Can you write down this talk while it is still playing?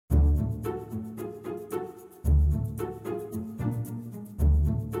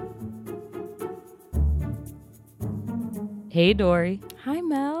Hey, Dory. Hi,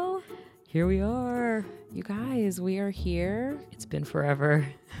 Mel. Here we are. You guys, we are here. It's been forever.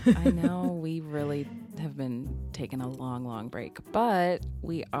 I know we really have been taking a long break, but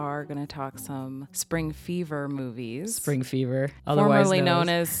we are going to talk some Spring Fever movies. Spring Fever, otherwise formerly known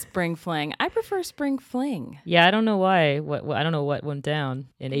as Spring Fling. I prefer Spring Fling. Yeah, I don't know why. I don't know what went down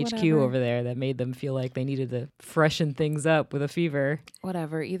in HQ Whatever. over there that made them feel like they needed to freshen things up with a fever.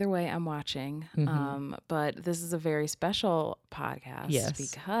 Whatever. Either way, I'm watching. But this is a very special podcast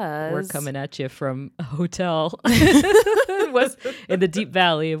because We're coming at you from a hotel in the deep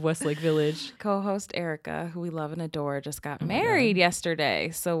valley of Westlake Village. co-host Erica, who we love and adore, just got married yesterday.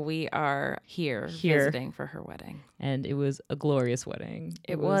 So we are here visiting for her wedding. And it was a glorious wedding.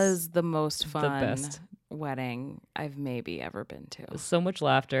 It was the most fun the best wedding I've maybe ever been to. So much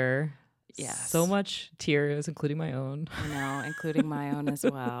laughter. Yes. So much tears, including my own. I know, including my own as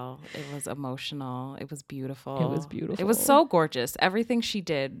well. It was emotional. It was beautiful. It was beautiful. It was so gorgeous. Everything she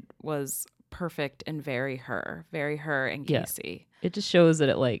did was perfect and very her and Casey. It just shows that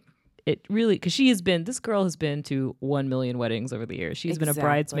it really, because this girl has been to 1 million weddings over the years. She's been a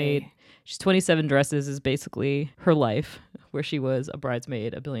bridesmaid. She's 27 dresses is basically her life, where she was a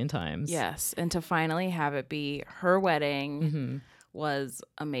bridesmaid a billion times. Yes. And to finally have it be her wedding was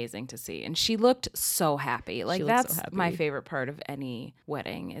amazing to see. And she looked so happy. That's my favorite part of any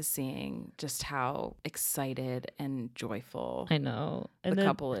wedding, is seeing just how excited and joyful I know. And the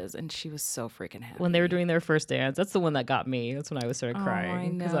couple is. And she was so freaking happy. When they were doing their first dance, that's the one that got me. That's when I started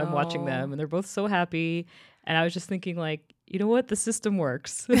crying. Because I'm watching them and they're both so happy. And I was just thinking, you know what? The system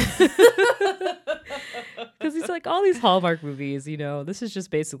works. Because it's like all these Hallmark movies, this is just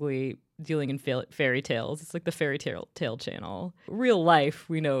basically dealing in fairy tales. It's like the fairy tale channel. Real life,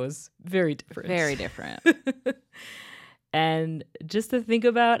 we know, is very different. Very different. And just to think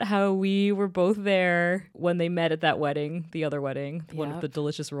about how we were both there when they met at that wedding, the other wedding, one with the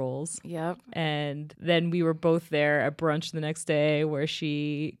delicious rolls. Yep. And then we were both there at brunch the next day, where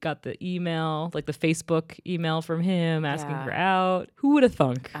she got the email, the Facebook email from him asking her out. Who would have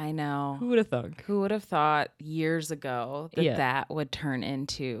thunk? I know. Who would have thunk? Who would have thought years ago that would turn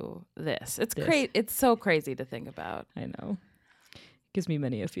into this? It's crazy. It's so crazy to think about. I know. Gives me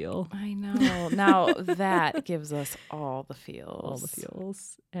many a feel. I know. Now that gives us all the feels. All the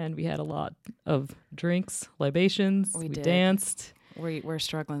feels. And we had a lot of drinks, libations. We danced. We're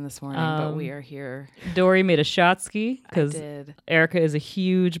struggling this morning, but we are here. Dory made a shot ski because Erica is a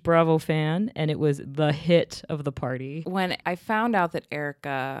huge Bravo fan, and it was the hit of the party. When I found out that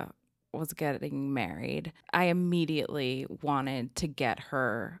Erica was getting married, I immediately wanted to get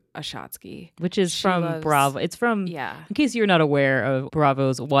her a shot ski. Which is from Bravo. It's from, in case you're not aware of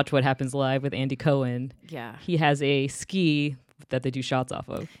Bravo's Watch What Happens Live with Andy Cohen. Yeah. He has a ski that they do shots off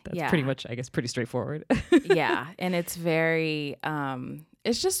of. That's pretty much, I guess, pretty straightforward. Yeah. And it's very,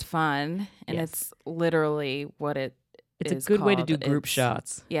 it's just fun. And it's literally what it is. It's a good way to do group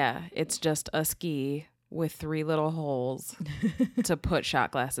shots. Yeah. It's just a ski with 3 little holes to put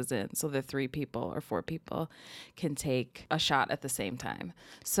shot glasses in, so that 3 people or 4 people can take a shot at the same time.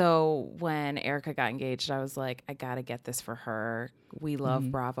 So when Erica got engaged, I was like, I gotta get this for her. We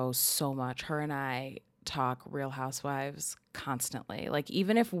love Bravo so much. Her and I talk Real Housewives constantly.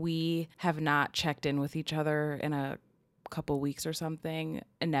 Even if we have not checked in with each other in a couple weeks or something,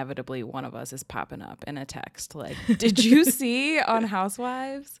 inevitably one of us is popping up in a text did you see on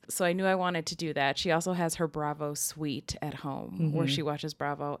Housewives? So I knew I wanted to do that. She also has her Bravo suite at home where she watches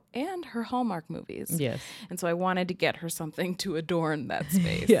Bravo and her Hallmark movies. Yes. And so I wanted to get her something to adorn that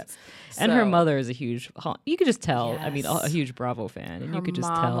space. Yes. And her mother is a huge, you could just tell, a huge Bravo fan. And her you could just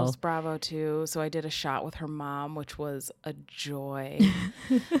mom tell. loves Bravo too. So I did a shot with her mom, which was a joy.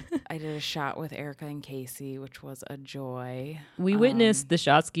 I did a shot with Erica and Casey, which was a joy. We witnessed the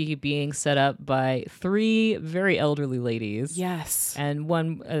shot ski being set up by 3 very elderly ladies. Yes. And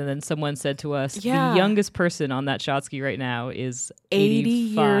then someone said to us, the youngest person on that shot ski right now is 80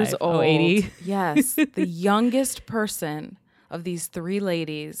 years old. Oh, 80? Yes. The youngest person of these 3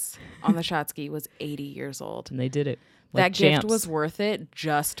 ladies on the shot ski was 80 years old. And they did it. That gift was worth it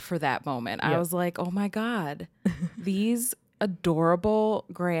just for that moment. I was like, oh my God, these adorable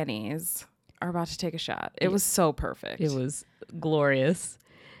grannies are about to take a shot. It was so perfect. It was glorious.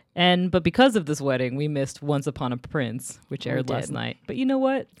 But because of this wedding, we missed Once Upon a Prince, which aired last night. But you know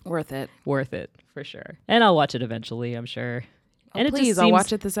what? Worth it. Worth it, for sure. And I'll watch it eventually, I'm sure. And please, I'll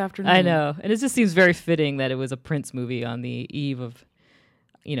watch it this afternoon. I know. And it just seems very fitting that it was a Prince movie on the eve of,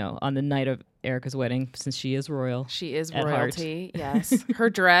 on the night of Erica's wedding, since she is royal. She is royalty, yes. Her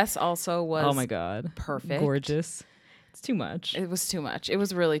dress also was oh my God, perfect. Gorgeous. It's too much. It was too much. It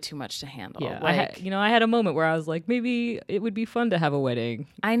was really too much to handle. Yeah, Like, I had a moment where I was like, maybe it would be fun to have a wedding.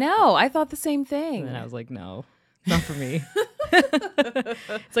 I know. I thought the same thing. And then I was like, no, not for me.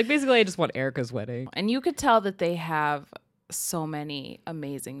 It's like basically I just want Erica's wedding. And you could tell that they have so many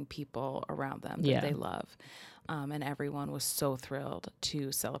amazing people around them that they love. And everyone was so thrilled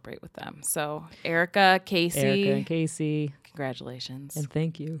to celebrate with them. So Erica, Casey. Erica and Casey. Congratulations. And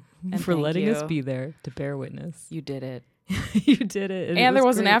thank you And for thank letting you. us be there to bear witness. You did it. You did it. And there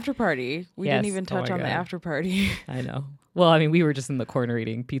was great. an after party. We Yes. didn't even Oh touch my on the God. after party. I know. Well, I mean, we were just in the corner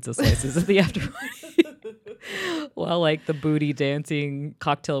eating pizza slices at the after party. While like the booty dancing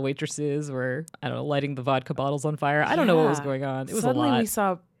cocktail waitresses were, I don't know, lighting the vodka bottles on fire. I don't know what was Yeah. going on. It was Suddenly a lot. we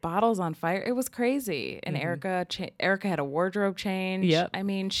saw bottles on fire. It was crazy. And Erica had a wardrobe change. Yep. I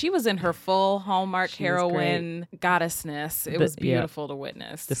mean, she was in her full Hallmark She was heroine goddessness. It was beautiful to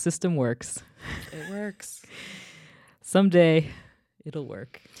witness. The system works. It works. Someday it'll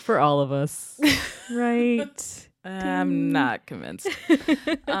work for all of us. Right? I'm not convinced.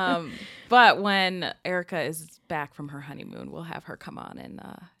 But when Erica is back from her honeymoon, we'll have her come on and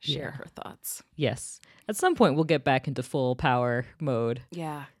share her thoughts. Yes. At some point we'll get back into full power mode.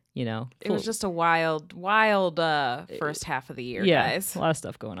 Yeah. You know, It was just a wild first half of the year, guys. a lot of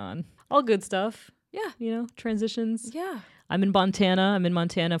stuff going on. All good stuff. Yeah. You know, transitions. Yeah. I'm in Montana. I'm in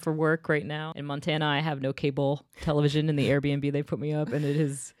Montana for work right now. In Montana, I have no cable television in the Airbnb they put me up, and it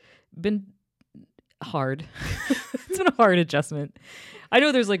has been hard. It's been a hard adjustment. I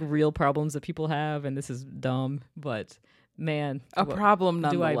know there's like real problems that people have, and this is dumb, but man, Problem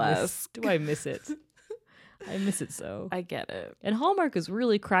nonetheless. do I miss it? I miss it so. I get it. And Hallmark is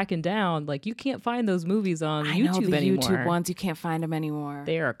really cracking down. Like, you can't find those movies on I know YouTube the anymore. YouTube ones, you can't find them anymore.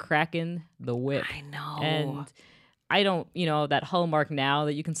 They are cracking the whip. I know. And I don't, that Hallmark Now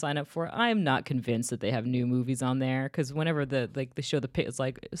that you can sign up for, I'm not convinced that they have new movies on there, because whenever they show it's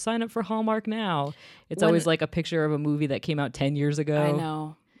like, sign up for Hallmark Now. It's always like a picture of a movie that came out 10 years ago. I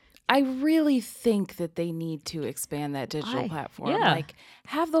know. I really think that they need to expand that digital platform. yeah. Like,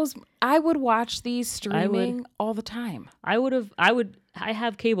 have those. I would watch these streaming all the time. I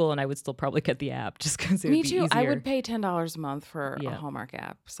have cable and I would still probably get the app just because it would Me be too. easier. I would pay $10 a month for Yeah. a Hallmark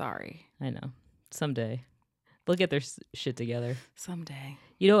app. Sorry. I know. Someday. They'll get their shit together. Someday.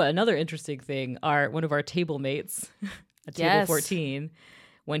 Another interesting thing, one of our table mates at Table 14,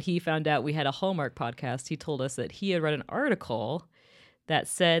 when he found out we had a Hallmark podcast, he told us that he had read an article that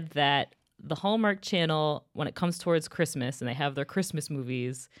said that the Hallmark Channel, when it comes towards Christmas and they have their Christmas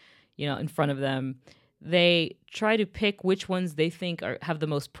movies, in front of them, they try to pick which ones they think have the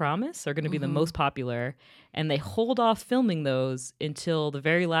most promise, are going to be the most popular, and they hold off filming those until the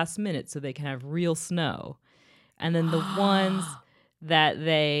very last minute so they can have real snow. And then the ones that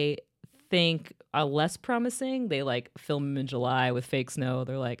they think are less promising, they like film them in July with fake snow.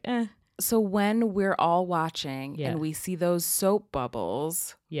 They're like, So when we're all watching and we see those soap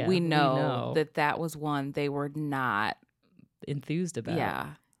bubbles, we know that was one they were not enthused about. Yeah.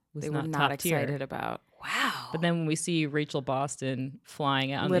 Was they were not excited about. Wow. But then when we see Rachel Boston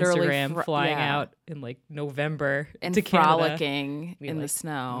flying out on Literally Instagram, flying out in like November and to Canada, frolicking in the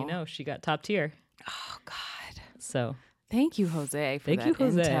snow. She got top tier. Oh, God. So thank you, Jose, for thank you,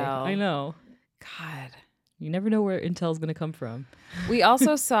 Jose. intel. I know. God. You never know where intel's going to come from. We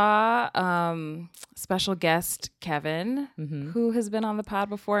also saw special guest Kevin, who has been on the pod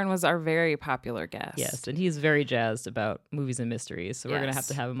before and was our very popular guest. Yes, and he's very jazzed about movies and mysteries. So we're going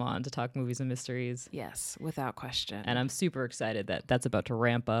to have him on to talk movies and mysteries. Yes, without question. And I'm super excited that that's about to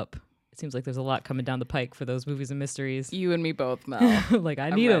ramp up. It seems like there's a lot coming down the pike for those movies and mysteries. You and me both, Mel. Like, I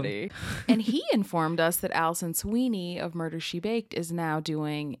need them. And he informed us that Alison Sweeney of Murder, She Baked is now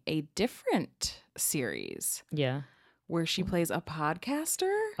doing a different series. Yeah. Where she plays a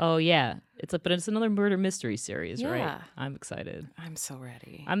podcaster. Oh, yeah. But it's another murder mystery series, right? Yeah. I'm excited. I'm so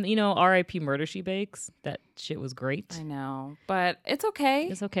ready. R.I.P. Murder, She Bakes. That shit was great. I know. But it's okay.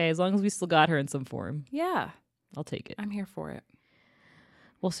 It's okay. As long as we still got her in some form. Yeah. I'll take it. I'm here for it.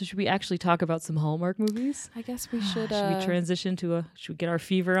 Well, so should we actually talk about some Hallmark movies? I guess we should. Should we transition to should we get our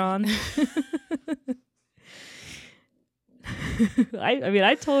fever on?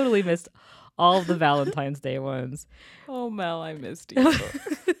 I totally missed all of the Valentine's Day ones. Oh, Mel, I missed you.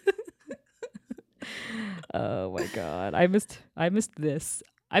 Oh my God. I missed this.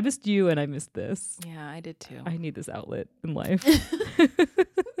 I missed you and I missed this. Yeah, I did too. I need this outlet in life.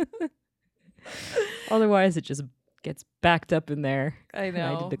 Otherwise, it just gets backed up in there. I know.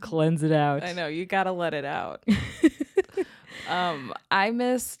 I need to cleanse it out. I know. You got to let it out. I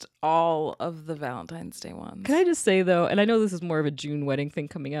missed all of the Valentine's Day ones. Can I just say though, and I know this is more of a June wedding thing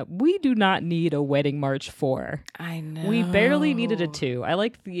coming up, we do not need a wedding march 4. I know. We barely needed a 2. I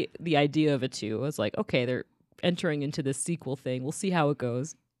like the idea of a 2. I was like, okay, they're entering into this sequel thing. We'll see how it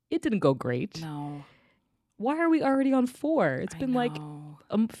goes. It didn't go great. No. Why are we already on 4? It's been like know.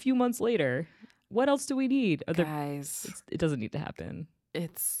 a few months later. What else do we need? Guys, it doesn't need to happen.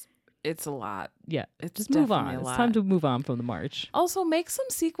 it's a lot. Yeah, It's just move on. definitely a It's lot. time to move on from the march. Also, make some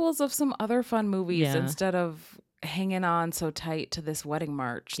sequels of some other fun movies Yeah. instead of hanging on so tight to this wedding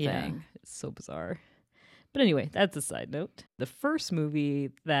march thing. It's so bizarre. But anyway, that's a side note. The first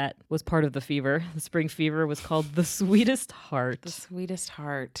movie that was part of the spring fever, was called The Sweetest Heart, The Sweetest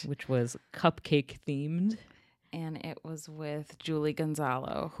Heart. which was cupcake themed. And it was with Julie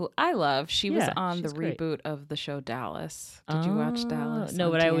Gonzalo, who I love. She was Yeah, on the she's great. reboot of the show Dallas. Did you watch Dallas? No,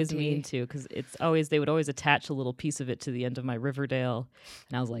 on but I always TNT? mean to, because they would always attach a little piece of it to the end of my Riverdale,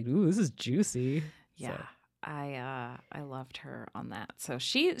 and I was like, ooh, this is juicy. Yeah, So, I loved her on that. So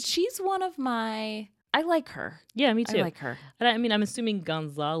she's one of my. I like her. yeah, me too. I like her. And I mean, I'm assuming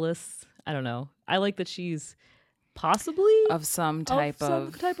Gonzalez. I don't know. I like that she's possibly Of some type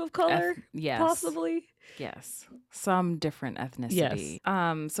some type of color. yes. Possibly. Yes. Some different ethnicity.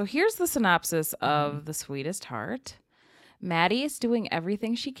 So here's the synopsis of The Sweetest Heart. Maddie is doing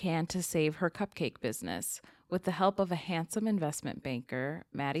everything she can to save her cupcake business. With the help of a handsome investment banker,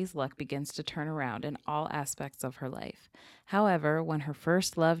 Maddie's luck begins to turn around in all aspects of her life. However, when her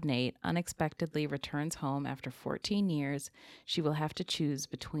first love, Nate, unexpectedly returns home after 14 years, she will have to choose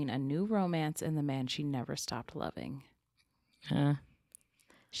between a new romance and the man she never stopped loving. Huh.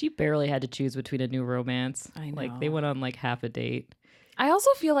 She barely had to choose between a new romance. I Like, they know. went on like half a date. I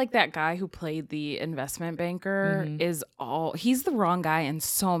also feel like that guy who played the investment banker he's the wrong guy in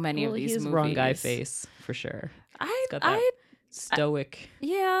so many of these he's movies. wrong guy face, for sure. Got that I stoic.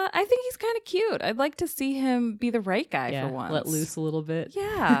 yeah, I think he's kind of cute. I'd like to see him be the right guy Yeah, for once. let loose a little bit.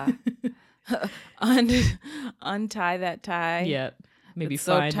 Yeah. Untie that tie. Yeah. Maybe It's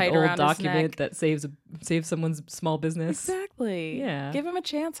so find tight an old around his document neck. that saves someone's small business. Exactly. Yeah. Give him a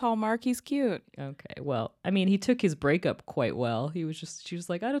chance, Hallmark. He's cute. Okay. Well, I mean, he took his breakup quite well. She was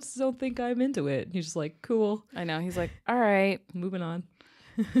like, I just don't think I'm into it. And he's just like, cool, I know. He's like, all right. moving on.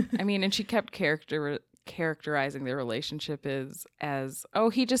 I mean, and she kept characterizing their relationship as, oh,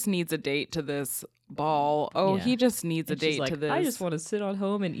 he just needs a date to this ball. Oh, Yeah. he just needs a And she's date like, to this. I just want to sit on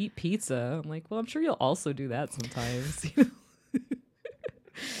home and eat pizza. I'm like, well, I'm sure you'll also do that sometimes.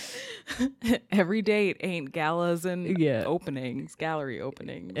 Every date ain't galas and Yeah. openings, gallery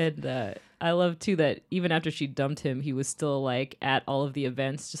openings. And I love too that even after she dumped him, he was still like at all of the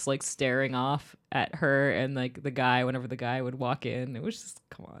events, just like staring off at her and like the guy whenever the guy would walk in. It was just,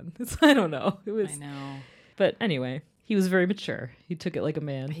 come on. I don't know. It was. I know. But anyway, he was very mature. He took it like a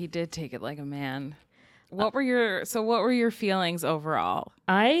man. He did take it like a man. What were your feelings overall?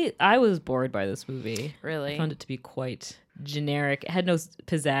 I was bored by this movie. Really? I found it to be quite generic. It had no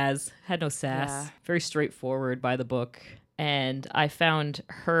pizzazz, had no sass. Yeah. Very straightforward by the book. And I found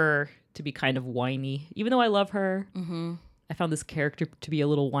her to be kind of whiny, even though I love her. Mm-hmm. I found this character to be a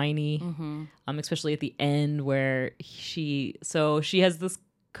little whiny, Mm-hmm. Especially at the end where she has this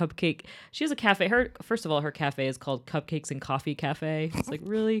cupcake. She has a cafe. First of all, her cafe is called Cupcakes and Coffee Cafe. It's like,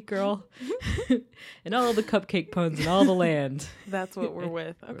 really, girl? And all the cupcake puns and all the land. That's what we're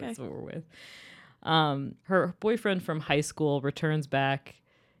with. Okay. That's what we're with. Her boyfriend from high school returns back.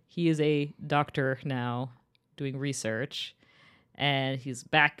 He is a doctor now doing research. And he's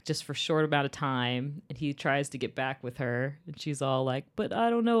back just for a short amount of time. And he tries to get back with her. And she's all like, but I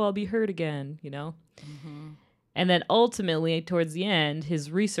don't know, I'll be hurt again, Mm-hmm. And then ultimately, towards the end, his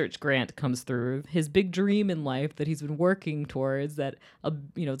research grant comes through. His big dream in life that he's been working towards, that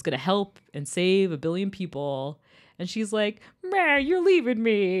it's going to help and save 1 billion people. And she's like, "Meh, you're leaving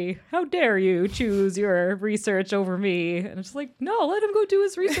me. How dare you choose your research over me?" And I'm just like, no, let him go do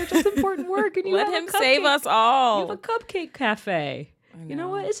his research. That's important work. And you Let have a him save cupcake- us all. You have a cupcake cafe. You know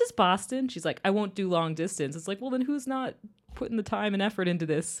what? It's just Boston. She's like, I won't do long distance. It's like, well, then who's not putting the time and effort into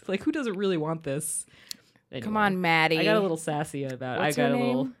this? Like, who doesn't really want this? Anyway, Come on, Maddie. I got a little sassy about it. What's I got her a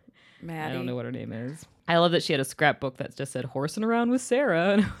little. name? Maddie. I don't know what her name is. I love that she had a scrapbook that just said "horsing around with Sarah,"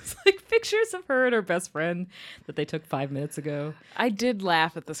 and it was like pictures of her and her best friend that they took 5 minutes ago. I did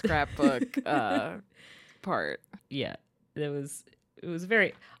laugh at the scrapbook part. Yeah, it was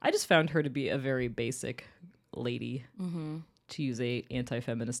very. I just found her to be a very basic lady, to use a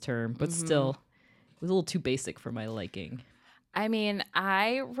anti-feminist term, but still, it was a little too basic for my liking. I mean,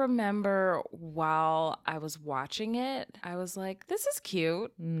 I remember while I was watching it, I was like, this is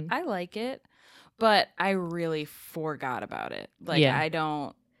cute. I like it. but I really forgot about it. Like,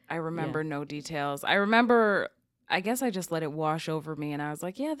 I remember no details. I remember, I guess I just let it wash over me and I was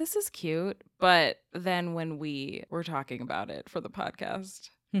like, yeah, this is cute. But then when we were talking about it for the podcast,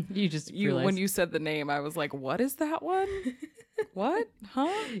 you realized. When you said the name, I was like, what is that one? What?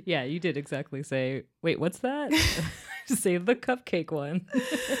 Huh? Yeah, you did exactly say, wait, what's that? Save the cupcake one.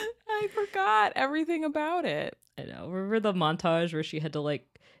 I forgot everything about it. I know. Remember the montage where she had to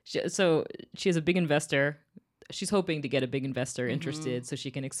so she has a big investor. She's hoping to get a big investor interested so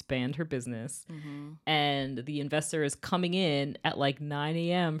she can expand her business. And the investor is coming in at like 9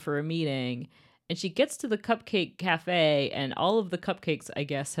 a.m. for a meeting. And she gets to the cupcake cafe and all of the cupcakes, I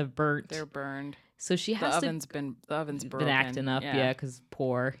guess, have burnt. They're burned. So she has the oven's broken. Been acting up, because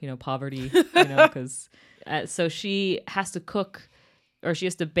poor, poverty, because so she has to cook, or she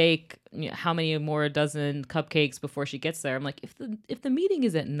has to bake how many more dozen cupcakes before she gets there. I'm like, if the meeting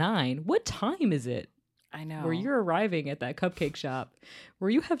is at 9, what time is it? I know. Where you're arriving at that cupcake shop,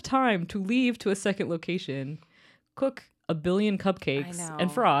 where you have time to leave to a second location, cook a billion cupcakes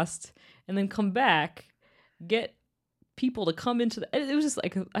and frost, and then come back, get people to come into it was just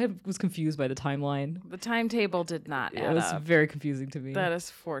like, I was confused by the timeline. The timetable did not add up. It was very confusing to me. That is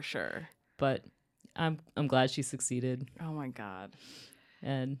for sure. But I'm glad she succeeded. Oh my God.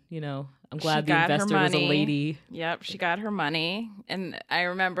 And I'm glad the investor was a lady. Yep, she got her money. And I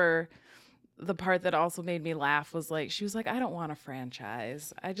remember the part that also made me laugh was like, she was like, I don't want a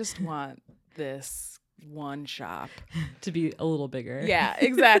franchise. I just want this one shop to be a little bigger. Yeah,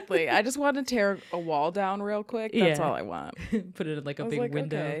 exactly. I just want to tear a wall down real quick. That's all I want. Put it in like a big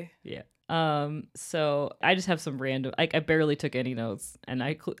window. Okay. Yeah. So I just have some random. I barely took any notes, and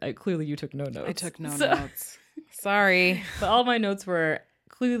I clearly you took no notes. I took no notes. Sorry, but all my notes were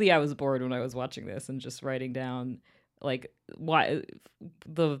clearly I was bored when I was watching this and just writing down like why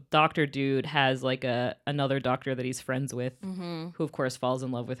the doctor dude has like another doctor that he's friends with, who of course falls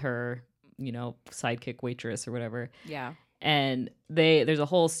in love with her. Sidekick waitress or whatever. Yeah. And there's a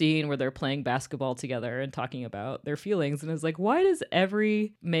whole scene where they're playing basketball together and talking about their feelings. And it's like, why does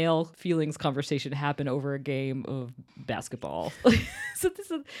every male feelings conversation happen over a game of basketball? So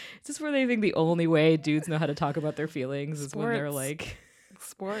is this where they think the only way dudes know how to talk about their feelings is when they're like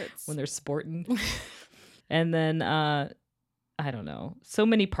sports, when they're sporting. And then I don't know. So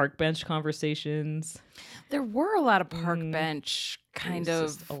many park bench conversations. There were a lot of park bench kind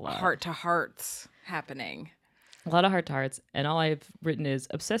of heart-to-hearts happening. A lot of heart-to-hearts. And all I've written is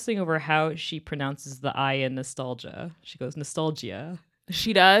obsessing over how she pronounces the I in nostalgia. She goes, nostalgia.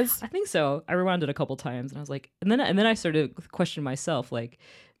 She does? I think so. I rewound it a couple times and I was like, and then I started to question myself, like,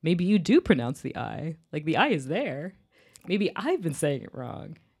 maybe you do pronounce the I. Like, the I is there. Maybe I've been saying it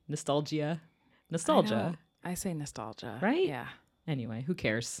wrong. Nostalgia. I say nostalgia. Right? Yeah. Anyway, who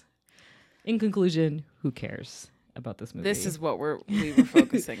cares? In conclusion, who cares about this movie? This is what we were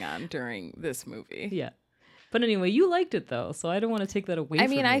focusing on during this movie. Yeah. But anyway, you liked it though, so I don't want to take that away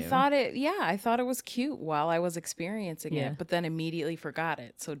from you. I thought it was cute while I was experiencing it, but then immediately forgot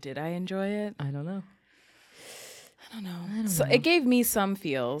it. So did I enjoy it? I don't know. So it gave me some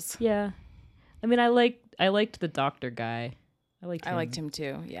feels. Yeah. I mean, I liked the doctor guy. I liked him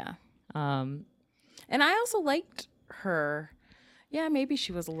too, yeah. And I also liked her. Yeah, maybe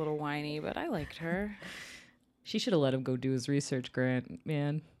she was a little whiny, but I liked her. She should have let him go do his research grant,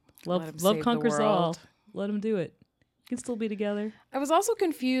 man. Love save conquers the world. all. Let him do it. Can still be together. I was also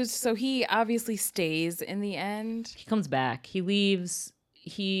confused. So he obviously stays in the end. He comes back. He leaves.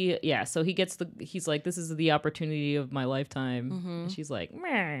 So he's like, this is the opportunity of my lifetime. And she's like,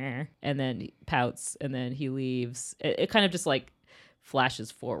 meh. And then he pouts and then he leaves. It kind of just like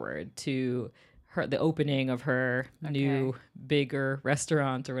flashes forward to the opening of her new bigger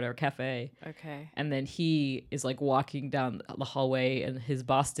restaurant or whatever, cafe. Okay. And then he is like walking down the hallway in his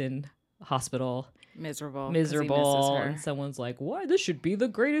Boston hospital. Miserable. And someone's like, "Why? This should be the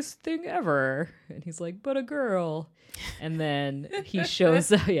greatest thing ever." And he's like, "But a girl." And then he shows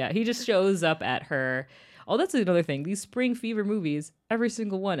up. Yeah, he just shows up at her. Oh, that's another thing. These spring fever movies, every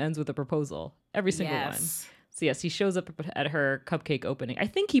single one ends with a proposal. Every single one. So yes, he shows up at her cupcake opening. I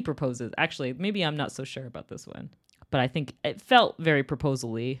think he proposes. Actually, maybe I'm not so sure about this one. But I think it felt very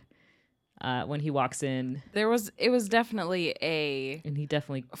proposal-y when he walks in. It was definitely and he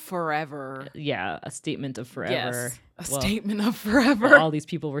definitely forever. Yeah, a statement of forever. Yes, statement of forever. Well, all these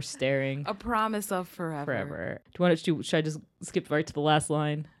people were staring. A promise of forever. Should I just skip right to the last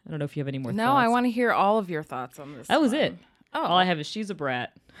line? I don't know if you have any more thoughts. No, I want to hear all of your thoughts on this. That was it. Oh. All I have is she's a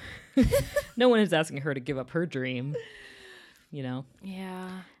brat. No one is asking her to give up her dream. Yeah.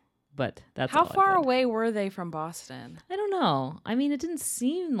 But that's how far away were they from Boston? I don't know. I mean, it didn't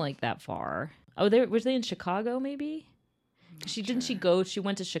seem like that far. Oh, was they in Chicago? Maybe she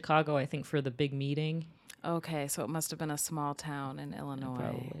went to Chicago, I think, for the big meeting. Okay, so it must have been a small town in Illinois.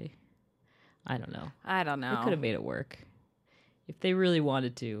 Probably. I don't know. They could have made it work if they really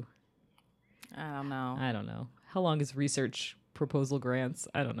wanted to. I don't know. How long is research proposal grants?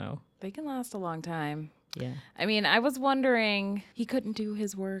 I don't know. They can last a long time. Yeah. I mean, I was wondering, he couldn't do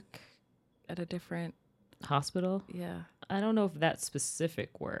his work at a different hospital? Yeah. I don't know if that's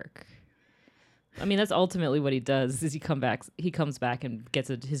specific work. I mean, that's ultimately what he does is he comes back and gets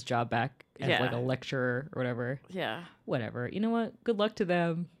his job back as like a lecturer or whatever. Yeah. Whatever. You know what? Good luck to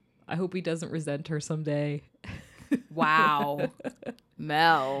them. I hope he doesn't resent her someday. Wow.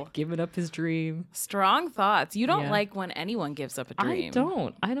 Mel. Giving up his dream. Strong thoughts. You don't like when anyone gives up a dream.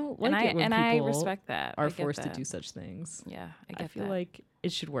 I don't like it when people I respect that. are forced to do such things. Yeah, I feel like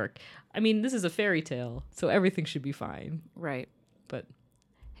it should work. I mean, this is a fairy tale, so everything should be fine. Right. But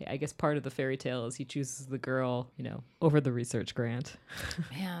hey, I guess part of the fairy tale is he chooses the girl, over the research grant.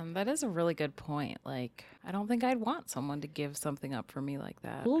 Man, that is a really good point. Like, I don't think I'd want someone to give something up for me like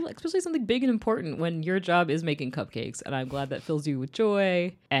that. Well, especially something big and important when your job is making cupcakes. And I'm glad that fills you with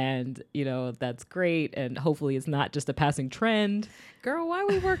joy. And, that's great. And hopefully it's not just a passing trend. Girl, why are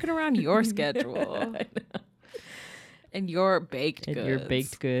we working around your schedule? And your baked goods. Your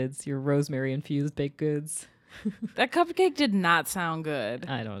baked goods, your rosemary infused baked goods. That cupcake did not sound good.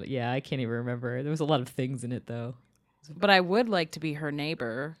 I can't even remember. There was a lot of things in it, though. But I would like to be her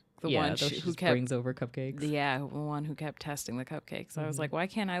neighbor. The one who brings over cupcakes. Yeah, the one who kept testing the cupcakes. I was like, why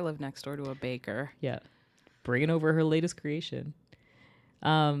can't I live next door to a baker? Yeah. Bringing over her latest creation.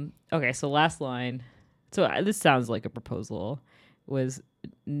 Okay, so last line. So this sounds like a proposal. Was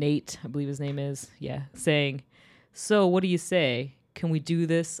Nate, I believe his name is, saying, so what do you say? Can we do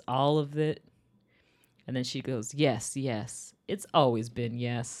this, all of it? And then she goes, yes, yes. It's always been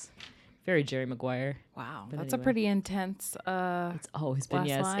yes. Very Jerry Maguire. Wow, that's a pretty intense it's always been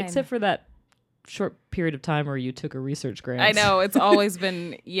yes. line. Except for that short period of time where you took a research grant. I know, it's always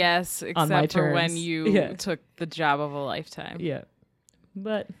been yes, except for when you took the job of a lifetime. Yeah.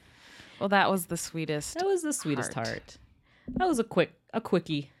 But well, that was the sweetest. That was the sweetest heart. That was a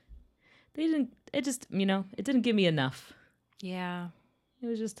quickie. It didn't give me enough. Yeah. It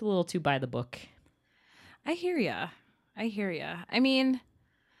was just a little too by the book. I hear ya. I mean,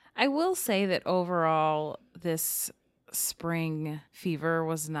 I will say that overall, this spring fever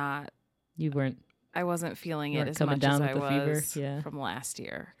was not. I wasn't feeling it as much as I was from last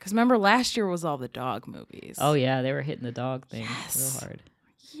year. Because remember, last year was all the dog movies. Oh yeah, they were hitting the dog thing real hard.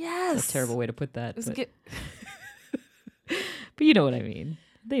 Yes, that's a terrible way to put that. But you know what I mean.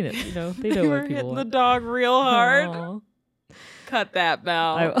 They know. They know what people hitting want. The dog real hard. Aww. Cut that,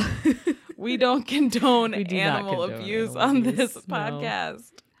 Mel. We don't condone animal abuse on this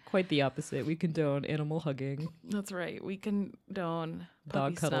podcast. No. Quite the opposite. We condone animal hugging. That's right. We condone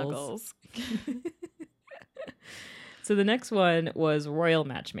dog cuddles. So the next one was Royal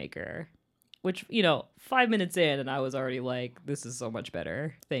Matchmaker, which, 5 minutes in and I was already like, this is so much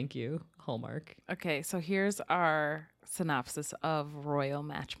better. Thank you, Hallmark. Okay, so here's our synopsis of Royal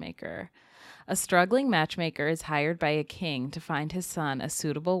Matchmaker. A struggling matchmaker is hired by a king to find his son a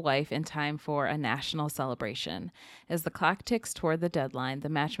suitable wife in time for a national celebration. As the clock ticks toward the deadline, the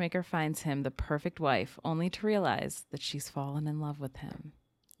matchmaker finds him the perfect wife, only to realize that she's fallen in love with him.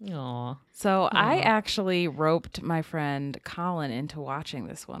 Aww. So I actually roped my friend Colin into watching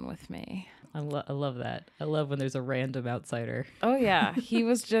this one with me. I love that. I love when there's a random outsider. Oh, yeah. He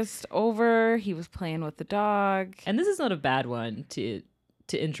was just over. He was playing with the dog. And this is not a bad one to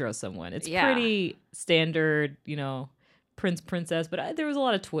intro someone. It's pretty standard, prince, princess, but there was a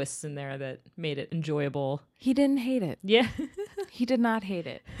lot of twists in there that made it enjoyable. He didn't hate it. Yeah. He did not hate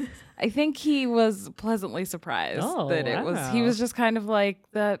it. I think he was pleasantly surprised that it was, he was just kind of like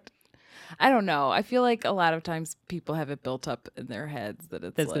that. I don't know. I feel like a lot of times people have it built up in their heads that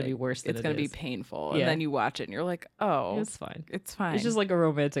it's going to be worse than it's going to be painful. And then you watch it and you're like, oh, it's fine. It's fine. It's just like a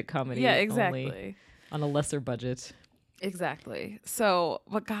romantic comedy. Yeah, exactly. On a lesser budget. Exactly. So,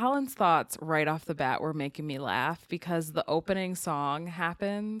 but Colin's thoughts right off the bat were making me laugh because the opening song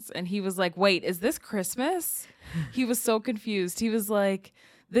happens and he was like, wait, is this Christmas? He was so confused. He was like,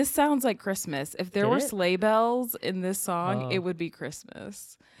 this sounds like Christmas. If there were sleigh bells in this song, it would be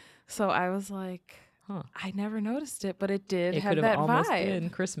Christmas. So I was like, I never noticed it, but it did have that vibe. It could have almost been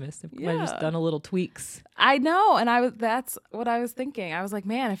Christmas. It might have just done a little tweaks. I know. And that's what I was thinking. I was like,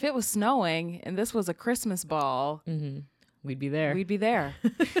 man, if it was snowing and this was a Christmas ball, we'd be there. We'd be there.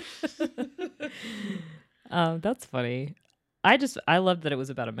 That's funny. I loved that it was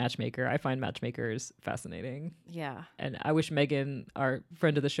about a matchmaker. I find matchmakers fascinating. Yeah. And I wish Megan, our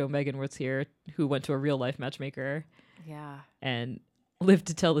friend of the show, Megan, was here, who went to a real life matchmaker. Yeah. And lived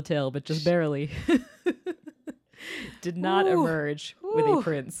to tell the tale, but just barely. Did not emerge with a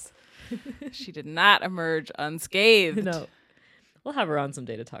prince. She did not emerge unscathed. No. We'll have her on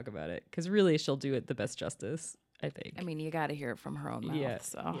someday to talk about it, because really she'll do it the best justice, I think. I mean, you got to hear it from her own mouth. Yeah,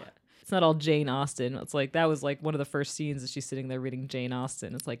 so. yeah. It's not all Jane Austen. It's like, that was like one of the first scenes, is she's sitting there reading Jane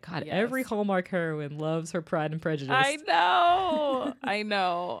Austen. It's like, God, every Hallmark heroine loves her Pride and Prejudice. I know. I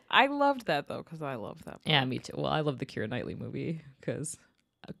know. I loved that, though, because I love that book. Yeah, me too. Well, I love the Keira Knightley movie, because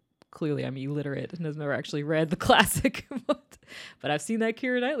clearly I'm illiterate and have never actually read the classic. But I've seen that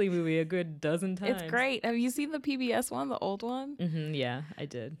Keira Knightley movie a good dozen times. It's great. Have you seen the PBS one, the old one? Mm-hmm, yeah, I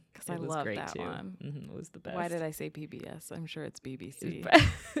did. Because I love that one. Mm-hmm, it was the best. Why did I say PBS? I'm sure it's BBC.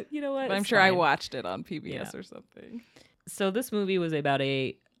 You know what? But I'm sure I watched it on PBS or something. So this movie was about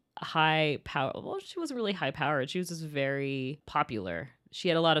a high power. Well, she wasn't really high powered. She was just very popular. She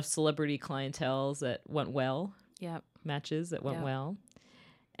had a lot of celebrity clientele that went well. Yep. Matches that went well.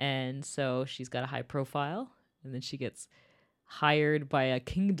 And so she's got a high profile, and then she gets hired by a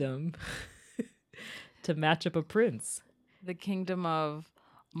kingdom to match up a prince. The kingdom of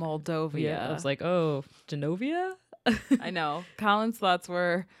Moldovia. Yeah, I was like, oh, Genovia? I know. Colin's thoughts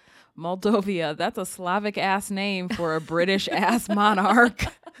were Moldovia. That's a Slavic ass name for a British ass monarch.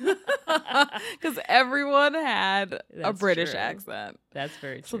 Because everyone had a British accent. That's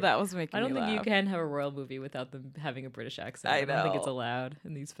very true. So that was making me I don't think laugh. you can have a royal movie without them having a British accent. I don't think it's allowed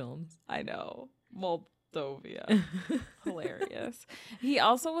in these films. I know. Moldovia. Hilarious. He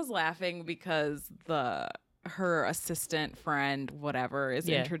also was laughing because her assistant friend, whatever, is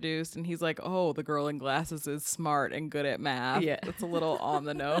introduced, and he's like, oh, the girl in glasses is smart and good at math. Yeah. It's a little on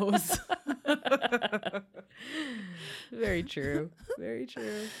the nose. Very true. Very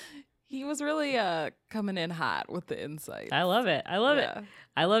true. He was really coming in hot with the insight. I love it. I love it.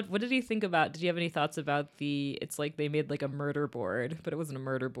 I loved. What did you think about? Did you have any thoughts about it's like they made like a murder board, but it wasn't a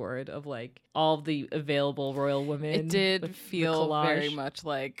murder board of like all of the available royal women. It did feel very much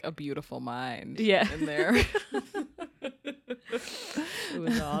like A Beautiful Mind. Yeah. In there. It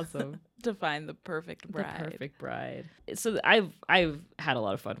was awesome. To find the perfect bride. The perfect bride. So I've had a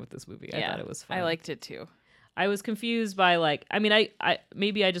lot of fun with this movie. I thought it was fun. I liked it too. I was confused by I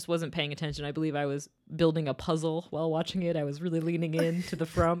maybe I just wasn't paying attention. I believe I was building a puzzle while watching it. I was really leaning in to the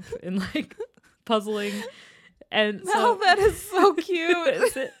frump and like puzzling. And so that is so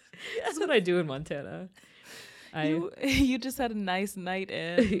cute. That's what I do in Montana. You just had a nice night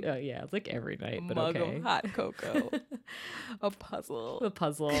in. Yeah, like every night, but mug okay. of hot cocoa. A puzzle.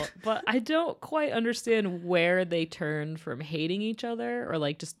 But I don't quite understand where they turned from hating each other or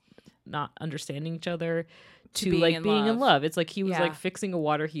like just not understanding each other to being in love. It's like he was like fixing a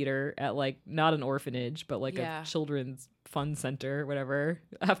water heater at like not an orphanage, but like a children's fun center, whatever,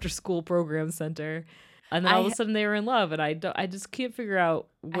 after school program center. And then all of a sudden they were in love, and I just can't figure out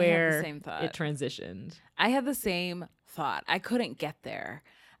where it transitioned. I had the same thought. I couldn't get there.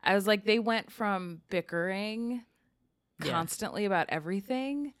 I was like, they went from bickering constantly about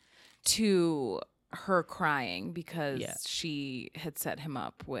everything to her crying because she had set him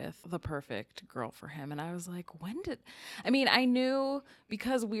up with the perfect girl for him. And I was like, I knew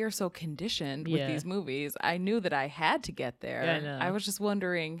because we are so conditioned with these movies, I knew that I had to get there. Yeah, I know. I was just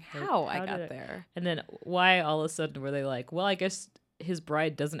wondering how I got there. And then why all of a sudden were they like, well, I guess his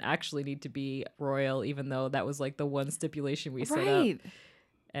bride doesn't actually need to be royal, even though that was like the one stipulation we set up.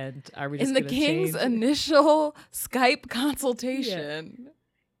 And are we just in the king's initial Skype consultation?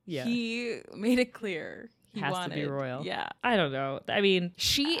 Yeah. He made it clear he has wanted to be royal. Yeah. I don't know. I mean,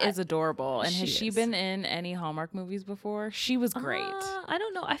 she is adorable. And has she been in any Hallmark movies before? She was great. I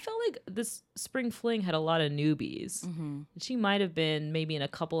don't know. I felt like this Spring Fling had a lot of newbies. Mm-hmm. She might have been maybe in a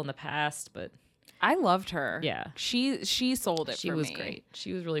couple in the past, but I loved her. Yeah. She sold it for me. She was great.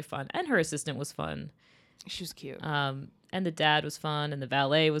 She was really fun. And her assistant was fun. She was cute. And the dad was fun, and the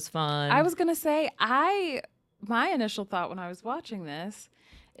valet was fun. I was going to say, my initial thought when I was watching this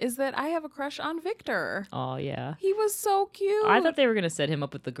is that I have a crush on Victor. Oh, yeah. He was so cute. I thought they were going to set him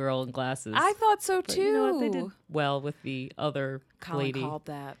up with the girl in glasses. I thought so, too. You know what? They did well with the other lady. Colin called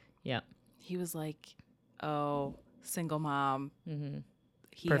that. Yeah. He was like, oh, single mom. Mm-hmm.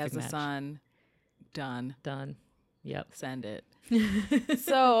 He Perfect has a match. son. Done. Yep. Send it.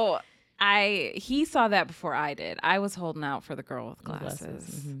 So he saw that before I did. I was holding out for the girl with glasses.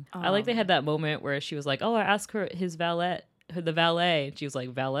 Mm-hmm. I like they had that moment where she was like, oh, I asked her the valet. And she was like,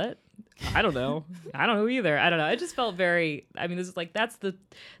 valet? I don't know. I don't know either. I don't know. It just felt very. I mean, this is like that's the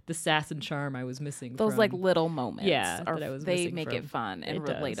sass and charm I was missing. Those from, like little moments. Yeah, are, that I was they missing make from. it fun and It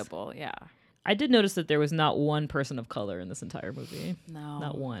does. relatable. Yeah. I did notice that there was not one person of color in this entire movie. No,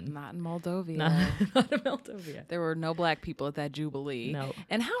 not one. Not in Moldova. Not in Moldova. There were no black people at that Jubilee. No.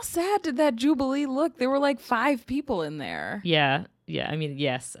 And how sad did that Jubilee look? There were like 5 people in there. Yeah. I mean,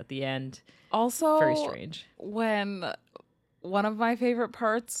 yes. At the end, Also, very strange. When one of my favorite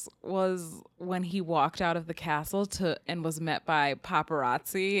parts was when he walked out of the castle and was met by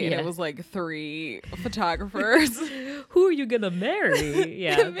paparazzi, and it was like 3 photographers. Who are you gonna marry?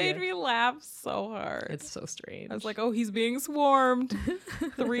 Yeah, it made me laugh so hard. It's so strange. I was like, oh, he's being swarmed.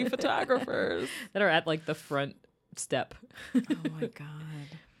 3 photographers that are at like the front step. Oh my god.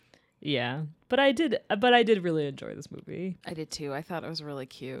 Yeah, but I did really enjoy this movie. I did too. I thought it was really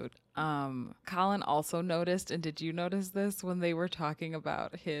cute. Colin also noticed, and did you notice this when they were talking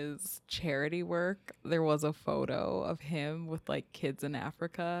about his charity work? There was a photo of him with like kids in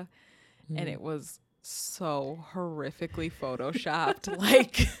Africa, and it was so horrifically photoshopped.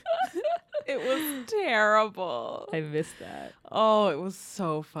 Like it was terrible. I missed that. Oh, it was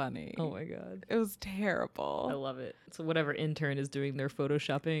so funny. Oh my god. It was terrible. I love it. So whatever intern is doing their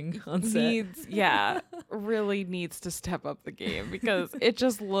photoshopping on set really needs to step up the game because it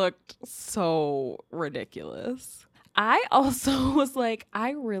just looked so ridiculous. I also was like,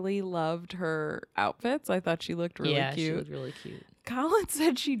 I really loved her outfits. I thought she looked really cute. She looked really cute. Colin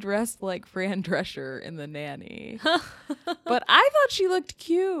said she dressed like Fran Drescher in The Nanny. But I thought she looked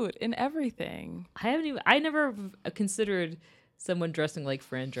cute in everything. I never considered someone dressing like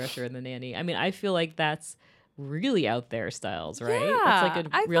Fran Drescher in The Nanny. I mean, I feel like that's really out there styles, right? Yeah, it's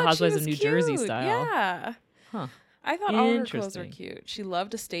like a Real Housewives of New Jersey style. Yeah. Huh. I thought all her clothes were cute. She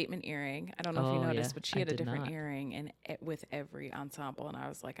loved a statement earring. I don't know if you noticed, but she had a different earring with every ensemble. And I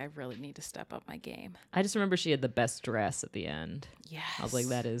was like, I really need to step up my game. I just remember she had the best dress at the end. Yes. I was like,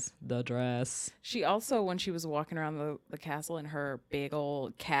 that is the dress. She also, when she was walking around the castle in her big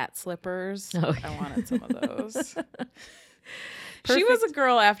old cat slippers, I wanted some of those. She was a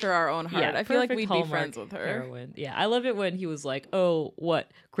girl after our own heart. I feel like we'd be friends with her. Heroine. Yeah, I love it when he was like, oh, what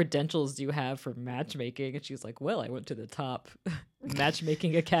credentials do you have for matchmaking? And she's like, well, I went to the top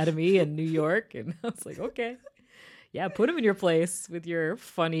matchmaking academy in New York. And I was like, okay. Yeah, put him in your place with your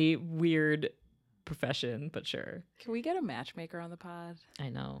funny, weird profession, but sure. Can we get a matchmaker on the pod? I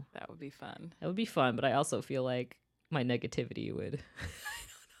know. That would be fun. That would be fun, but I also feel like my negativity would...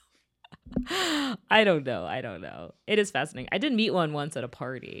 I don't know. It is fascinating. I did meet one once at a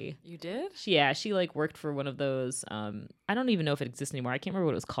party. You did? She like worked for one of those. I don't even know if it exists anymore. I can't remember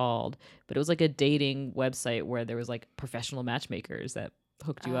what it was called, but it was like a dating website where there was like professional matchmakers that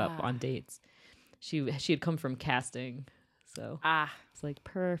hooked you up on dates. She had come from casting, so it's like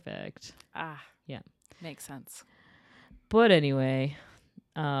perfect. Yeah, makes sense. But anyway.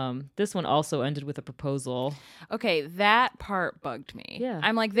 This one also ended with a proposal. Okay, that part bugged me. Yeah.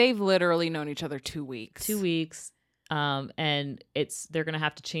 I'm like, they've literally known each other 2 weeks. 2 weeks. And they're gonna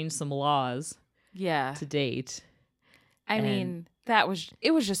have to change some laws. Yeah. To date. I mean,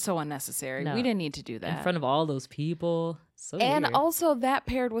 it was just so unnecessary. No, we didn't need to do that. In front of all those people. So and weird. Also that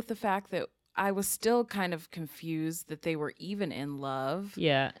paired with the fact that I was still kind of confused that they were even in love.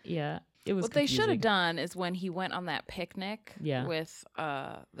 Yeah. It was what confusing. They should have done is when he went on that picnic with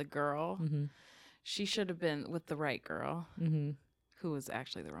the girl, she should have been with the right girl, who was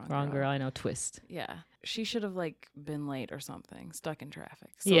actually the wrong girl. I know, twist. Yeah. She should have like been late or something, stuck in traffic.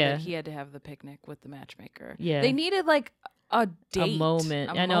 So that he had to have the picnic with the matchmaker. Yeah. They needed like a date. A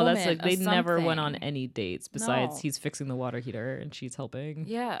moment. I know, that's like, they never went on any dates besides he's fixing the water heater and she's helping.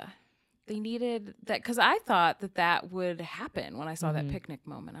 Yeah. They needed that because I thought that would happen when I saw that picnic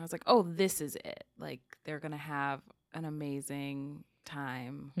moment. I was like, oh, this is it. Like, they're going to have an amazing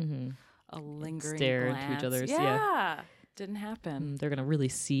time, a lingering stare glance. into each other's. Yeah. Didn't happen. They're going to really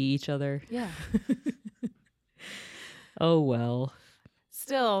see each other. Yeah. Oh, well.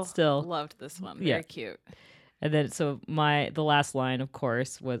 Still loved this one. Very cute. And then, so the last line, of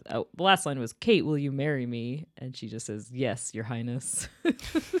course, was, Kate, will you marry me? And she just says, yes, your highness.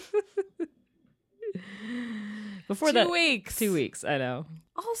 Before 2 weeks. 2 weeks, I know.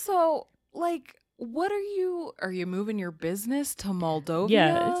 Also, like, what are you moving your business to Moldova?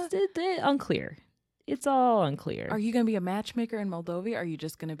 Yeah, it's unclear. It's all unclear. Are you going to be a matchmaker in Moldova? Are you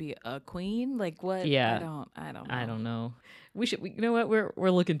just going to be a queen? Like, what? Yeah. I don't know. You know what?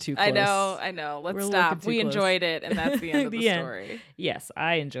 We're looking too close. I know. Let's stop. We enjoyed it, and that's the end of the story. Yes,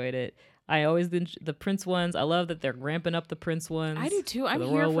 I enjoyed it. I always the Prince ones. I love that they're ramping up the Prince ones. I do too. I'm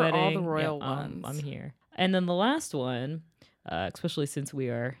here for all the royal ones. I'm here. And then the last one, especially since we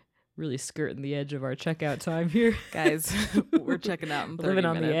are really skirting the edge of our checkout time here. Guys, we're checking out in 30 living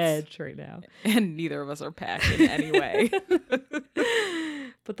on minutes. the edge right now. And neither of us are packed in any way.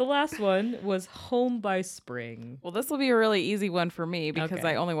 But the last one was Home by Spring. Well, this will be a really easy one for me because Okay.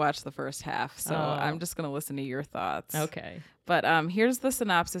 I only watched the first half. So I'm just going to listen to your thoughts. Okay. But here's the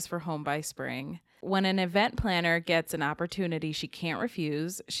synopsis for Home by Spring. When an event planner gets an opportunity she can't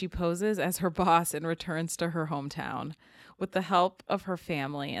refuse, she poses as her boss and returns to her hometown. With the help of her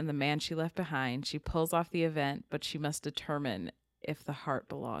family and the man she left behind, she pulls off the event, but she must determine if the heart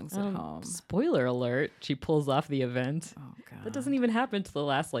belongs at home. Spoiler alert, she pulls off the event. Oh, God. That doesn't even happen to the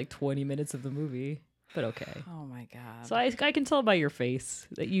last 20 minutes of the movie. But okay. Oh, my God. So I can tell by your face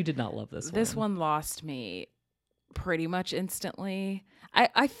that you did not love this one. This one lost me pretty much instantly.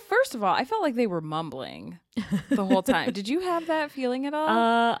 I first of all, I felt like they were mumbling the whole time. Did you have that feeling at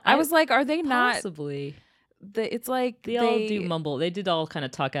all? I was like, are they not? Possibly. It's like They all do mumble. They did all kind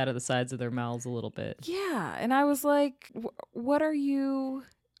of talk out of the sides of their mouths a little bit. Yeah. And I was like, what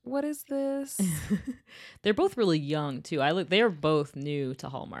is this? They're both really young too. They are both new to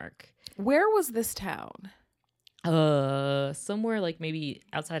Hallmark. Where was this town? Somewhere maybe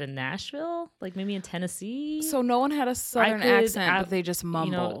outside of Nashville, maybe in Tennessee. So no one had a southern accent, but they just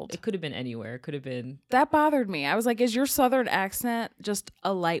mumbled. It could have been anywhere. It could have been. That bothered me. I was like, is your southern accent just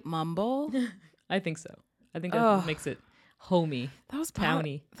a light mumble? I think so. I think that makes it homey. That was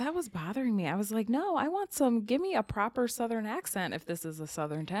towny. That was bothering me. I was like, no, I want give me a proper southern accent if this is a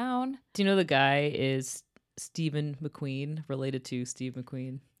southern town. Do you know the guy is Stephen McQueen, related to Steve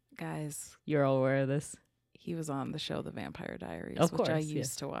McQueen? Guys. You're all aware of this? He was on the show The Vampire Diaries, which I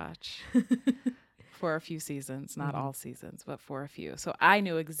used to watch for a few seasons. Not all seasons, but for a few. So I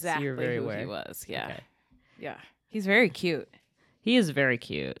knew exactly who he was. Yeah. Okay. Yeah. He's very cute. He is very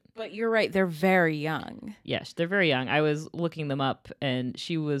cute. But you're right. They're very young. Yes, they're very young. I was looking them up, and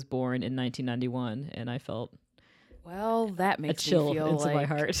she was born in 1991, and I felt that makes a chill me feel into my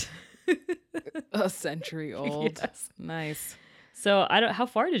heart. A century old. Yes. Nice. So how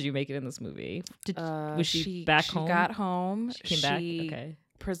far did you make it in this movie? Was she back home? She got home. She came back? Okay.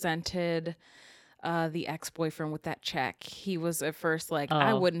 Presented the ex-boyfriend with that check. He was at first like,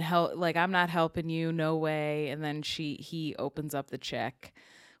 I wouldn't help, I'm not helping you, no way. And then he opens up the check,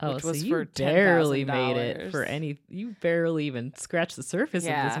 which was for $10,000. Barely made it for you barely even scratched the surface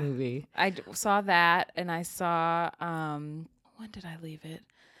of this movie. I saw that, and I saw, when did I leave it?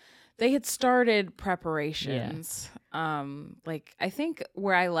 They had started preparations. Yeah. I think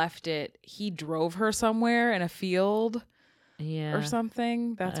where I left it, he drove her somewhere in a field or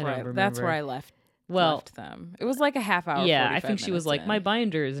something. That's where I left them. It was like a half hour. Yeah, I think she was like, my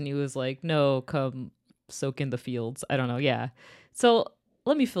binders. And he was like, no, come soak in the fields. I don't know. Yeah. So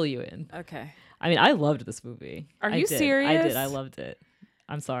let me fill you in. Okay. I mean, I loved this movie. Are you serious? I did. I loved it.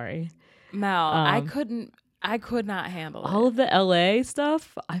 I'm sorry. Mel, I could not handle all of the LA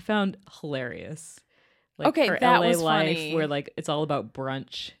stuff I found hilarious. Her that LA was life funny. where it's all about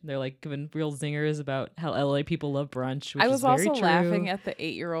brunch. They're giving real zingers about how LA people love brunch, which I was is very also true. laughing at the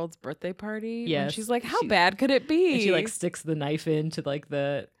 8-year-old's birthday party. Yes. And she's like, how bad could it be? And she sticks the knife into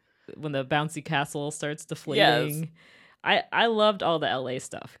when the bouncy castle starts deflating. Yes. I loved all the LA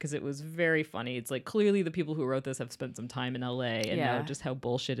stuff because it was very funny. It's clearly the people who wrote this have spent some time in LA and know just how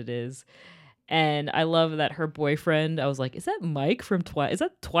bullshit it is. And I love that her boyfriend, I was like, is that Mike from Twilight? Is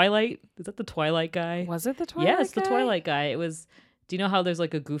that Twilight? Is that the Twilight guy? Was it the Twilight guy? Yeah, it's the Twilight guy. It was, do you know how there's a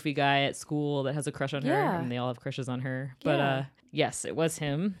goofy guy at school that has a crush on her? And they all have crushes on her. But yes, it was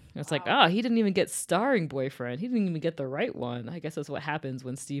him. It's he didn't even get starring boyfriend. He didn't even get the right one. I guess that's what happens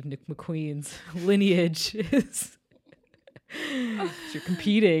when Steve McQueen's lineage is you're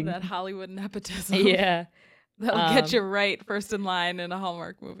competing. That Hollywood nepotism. Yeah. That'll get you right first in line in a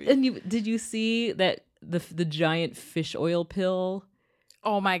Hallmark movie. And did you see that the giant fish oil pill?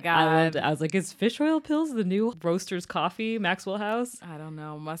 Oh my God. I was like, is fish oil pills the new roaster's coffee, Maxwell House? I don't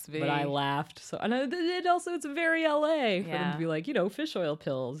know, must be. But I laughed. So and it's very LA for them to be like, fish oil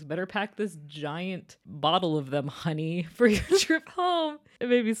pills. Better pack this giant bottle of them, honey, for your trip home. It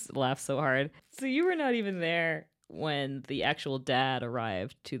made me laugh so hard. So you were not even there when the actual dad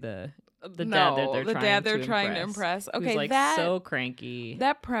arrived to the dad they're trying to impress. Okay, who's so cranky.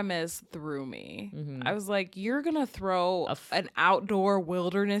 That premise threw me. Mm-hmm. I was like, you're gonna throw an outdoor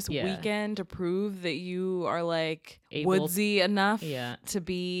wilderness weekend to prove that you are woodsy enough to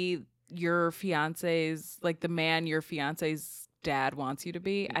be your fiance's the man your fiance's dad wants you to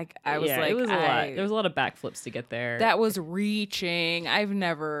be. I was it was a lot. There was a lot of backflips to get there. That was reaching. I've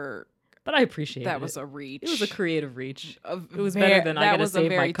never. But I appreciate that was a reach. It was a creative reach. It was better than I gotta save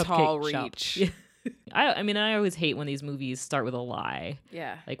my cupcake shop. I mean, I always hate when these movies start with a lie.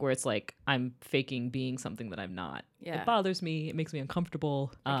 Yeah. Like where it's like I'm faking being something that I'm not. Yeah. It bothers me. It makes me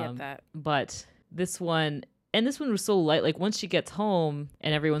uncomfortable. I get that. But this one was so light. Like once she gets home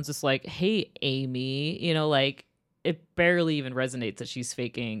and everyone's just like, "Hey, Amy," like it barely even resonates that she's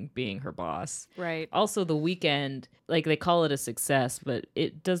faking being her boss. Right. Also, the weekend, like they call it a success, but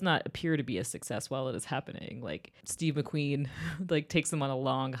it does not appear to be a success while it is happening. Like Steve McQueen, like takes them on a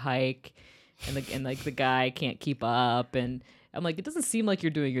long hike, and the guy can't keep up, and I'm like, it doesn't seem like you're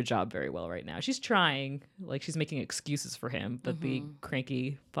doing your job very well right now. She's trying, like she's making excuses for him, but the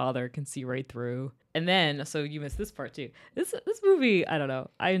cranky father can see right through. And then, so you missed this part too. This movie, I don't know,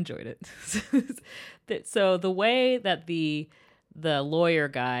 I enjoyed it. So the way that the lawyer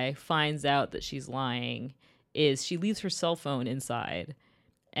guy finds out that she's lying is she leaves her cell phone inside.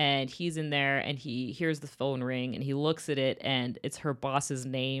 And he's in there and he hears the phone ring and he looks at it and it's her boss's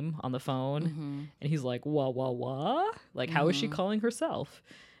name on the phone. And he's like, wah? Like, how is she calling herself?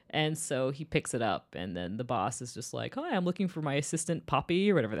 And so he picks it up and then the boss is just like, "Hi, I'm looking for my assistant Poppy,"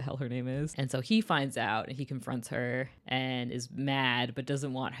 or whatever the hell her name is. And so he finds out and he confronts her and is mad but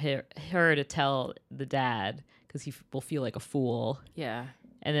doesn't want her to tell the dad because he will feel like a fool. Yeah.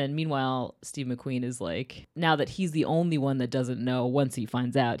 And then meanwhile, Steve McQueen is like, now that he's the only one that doesn't know, once he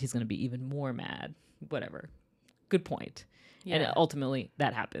finds out, he's going to be even more mad. Whatever. Good point. Yeah. And ultimately,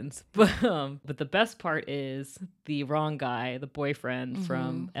 that happens. But the best part is the wrong guy, the boyfriend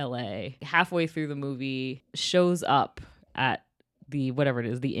from LA, halfway through the movie, shows up at the, whatever it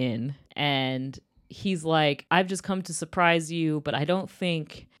is, the inn. And he's like, "I've just come to surprise you, but I don't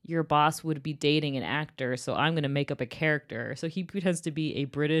think your boss would be dating an actor, so I'm going to make up a character." So he pretends to be a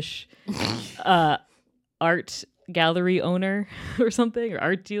British art gallery owner or something, or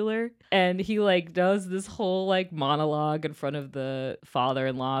art dealer. And he like does this whole like monologue in front of the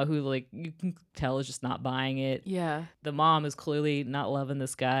father-in-law who like you can tell is just not buying it. Yeah. The mom is clearly not loving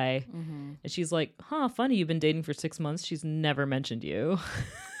this guy. And she's like, "Huh, funny, you've been dating for 6 months. She's never mentioned you."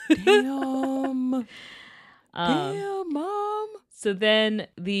 Damn. Damn, Mom. So then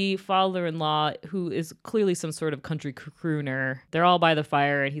the father-in-law, who is clearly some sort of country crooner, they're all by the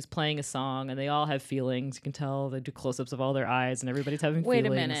fire and he's playing a song and they all have feelings. You can tell they do close-ups of all their eyes and everybody's having feelings. Wait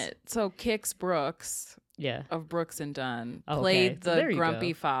a minute. So Kix Brooks of Brooks and Dunn played the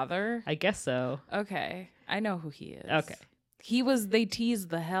grumpy father? I guess so. Okay. I know who he is. Okay. They teased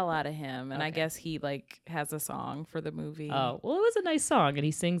the hell out of him, and I guess he like has a song for the movie. Oh, well, it was a nice song, and he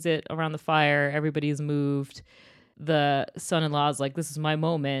sings it around the fire. Everybody's moved. The son-in-law is like, "This is my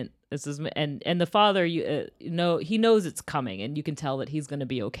moment. This is," and the father, he knows it's coming, and you can tell that he's going to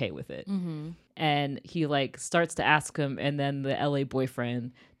be okay with it. And he like starts to ask him, and then the LA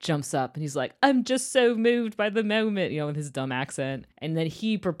boyfriend jumps up and he's like, "I'm just so moved by the moment," with his dumb accent. And then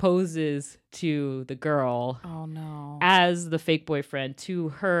he proposes to the girl. Oh no. As the fake boyfriend to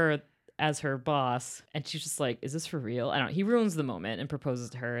her as her boss. And she's just like, "Is this for real?" I don't know. He ruins the moment and proposes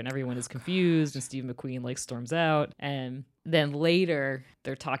to her and everyone is confused and Steve McQueen like storms out. And then later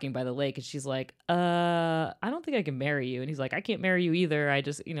they're talking by the lake and she's like, "I don't think I can marry you." And he's like, "I can't marry you either. I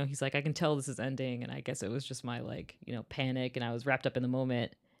just," he's like, "I can tell this is ending." And I guess it was just my like, panic and I was wrapped up in the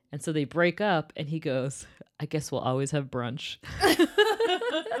moment. And so they break up and he goes, "I guess we'll always have brunch."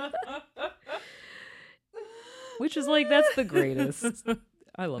 Which is like, that's the greatest.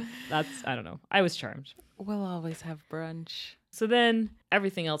 I love I don't know. I was charmed. We'll always have brunch. So then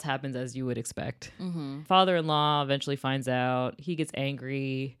everything else happens as you would expect. Father-in-law eventually finds out. He gets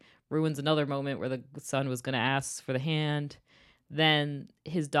angry, ruins another moment where the son was going to ask for the hand. Then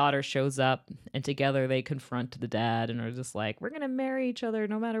his daughter shows up and together they confront the dad and are just like, "We're going to marry each other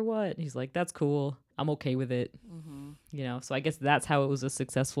no matter what." And he's like, "That's cool. I'm okay with it." So I guess that's how it was a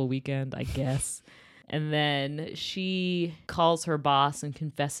successful weekend, I guess. And then she calls her boss and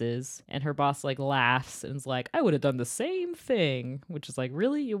confesses, and her boss like laughs and is like, "I would have done the same thing," which is like,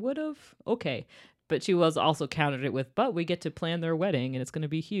 "Really? You would have? Okay." But she was also countered it with, "But we get to plan their wedding and it's going to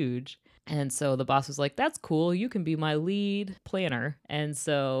be huge." And so the boss was like, "That's cool. You can be my lead planner." And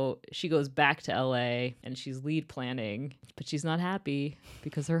so she goes back to LA and she's lead planning, but she's not happy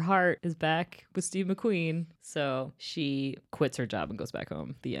because her heart is back with Steve McQueen. So she quits her job and goes back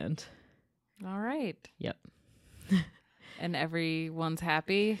home. The end. All right. Yep. And everyone's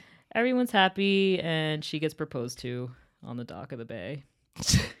happy? Everyone's happy, and she gets proposed to on the dock of the bay.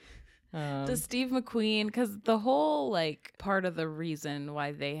 Does Steve McQueen, because the whole like part of the reason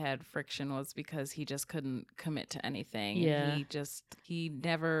why they had friction was because he just couldn't commit to anything. Yeah. He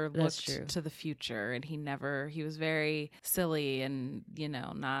never looked to the future, and he was very silly and,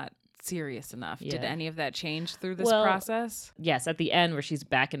 not serious enough. Yeah. Did any of that change through this process? Yes, at the end where she's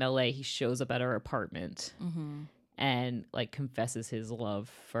back in LA, he shows up at her apartment and like confesses his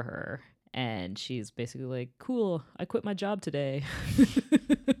love for her. And she's basically like, cool, I quit my job today.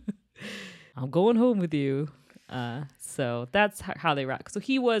 I'm going home with you. So that's how they rock. So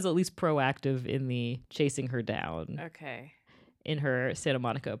he was at least proactive in the chasing her down. Okay. In her Santa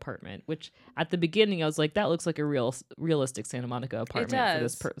Monica apartment, which at the beginning I was like, that looks like a realistic Santa Monica apartment for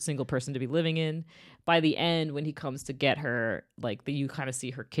this single person to be living in. By the end, when he comes to get her, like you kind of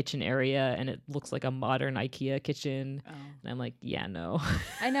see her kitchen area and it looks like a modern IKEA kitchen. Oh. And I'm like, yeah, no.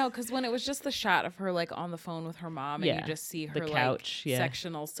 I know, because when it was just the shot of her like on the phone with her mom and you just see her couch, like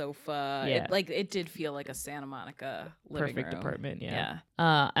sectional sofa, it did feel like a Santa Monica living perfect room. Apartment.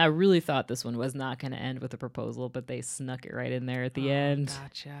 I really thought this one was not going to end with a proposal, but they snuck it right in there at the end.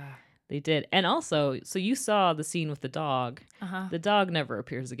 Gotcha. They did. And also, so you saw the scene with the dog. The dog never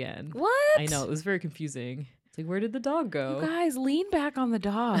appears again. What? I know. It was very confusing. It's like, where did the dog go? You guys, lean back on the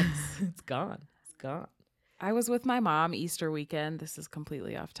dogs. It's gone. It's gone. I was with my mom Easter weekend. This is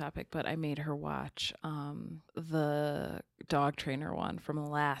completely off topic, but I made her watch the dog trainer one from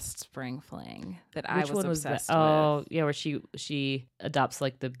last spring fling that I was obsessed with. Oh, yeah, where she adopts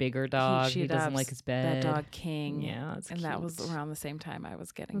like the bigger dog. He doesn't like his bed. That dog King. Yeah, that's cute. That was around the same time I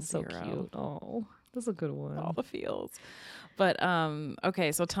was getting Zero. So cute. Oh, that's a good one. All the feels. But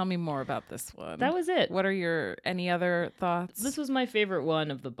okay, so tell me more about this one. That was it. What are any other thoughts? This was my favorite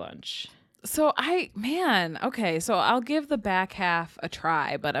one of the bunch. So okay, so I'll give the back half a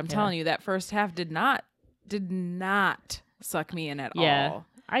try, but I'm telling you that first half did not suck me in at all. Yeah,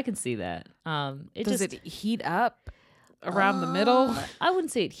 I can see that. Does it heat up around the middle? I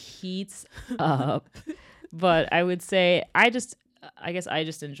wouldn't say it heats up, but I would say I guess I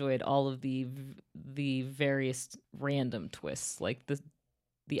just enjoyed all of the various random twists, like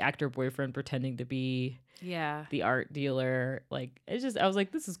the actor boyfriend pretending to be the art dealer. Like I was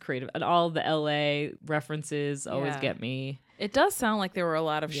like, this is creative, and all the LA references always get me. It does sound like there were a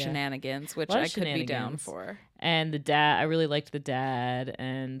lot of shenanigans, which I could be down for. And the dad, I really liked the dad.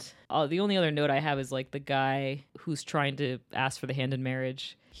 And the only other note I have is like the guy who's trying to ask for the hand in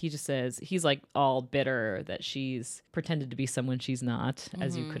marriage. He just says, he's like all bitter that she's pretended to be someone she's not,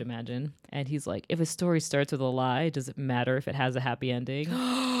 as you could imagine. And he's like, if a story starts with a lie, does it matter if it has a happy ending? And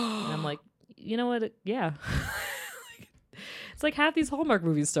I'm like, you know what? Yeah. It's like half these Hallmark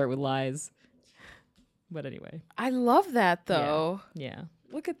movies start with lies. But anyway. I love that though. Yeah.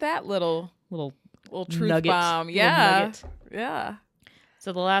 Look at that little truth nugget, bomb. Yeah. Nugget. Yeah.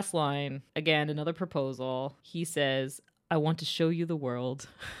 So the last line, again, another proposal. He says, I want to show you the world.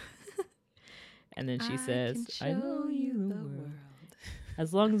 And then she says, I know you the world.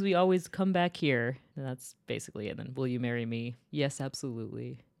 As long as we always come back here. And that's basically it. Then, will you marry me? Yes,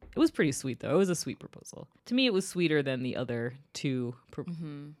 absolutely. It was pretty sweet, though. It was a sweet proposal. To me, it was sweeter than the other two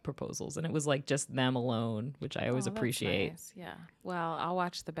proposals. And it was like just them alone, which I always appreciate. Nice. Yeah. Well, I'll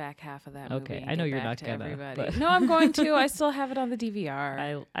watch the back half of that movie. Okay. I know you're not going to. No, I'm going to. I still have it on the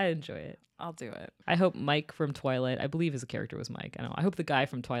DVR. I enjoy it. I'll do it. I hope Mike from Twilight, I believe his character was Mike. I hope the guy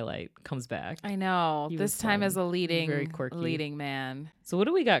from Twilight comes back. I know. This time as a leading man. So what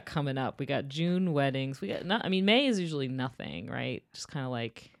do we got coming up? We got June weddings. We got May is usually nothing, right? Just kind of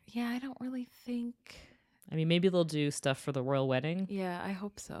like. Yeah, I don't really think. Maybe they'll do stuff for the royal wedding. Yeah, I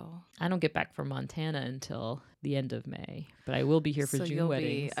hope so. I don't get back from Montana until the end of May, but I will be here for June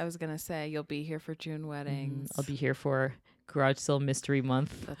weddings. I was going to say, you'll be here for June weddings. I'll be here for Garage Sale Mystery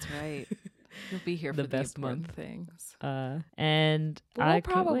Month. That's right. You'll be here for the best important things. And we'll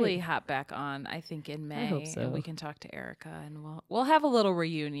probably hop back on, I think, in May. I hope so. And we can talk to Erica and we'll have a little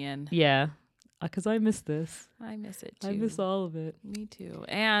reunion. Yeah. Because I miss this. I miss it too. I miss all of it. Me too.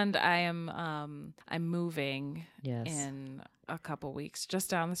 And I'm moving in a couple weeks, just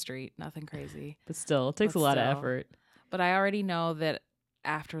down the street. Nothing crazy. But still, it takes a lot of effort. But I already know that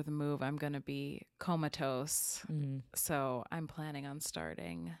after the move, I'm going to be comatose. So I'm planning on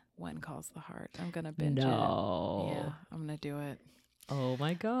starting When Calls the Heart. I'm going to binge it. Yeah, I'm going to do it. Oh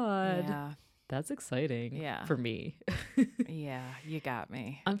my God. Yeah. That's exciting for me. Yeah, you got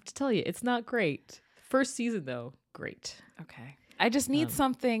me. I'm to tell you, it's not great. First season, though, great. Okay. I just need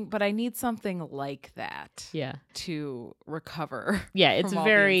something, but I need something like that. Yeah. To recover. Yeah, it's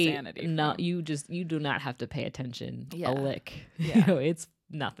very insanity you do not have to pay attention a lick. Yeah. It's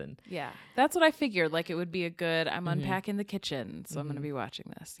nothing. Yeah. That's what I figured. Like it would be I'm unpacking the kitchen, so I'm going to be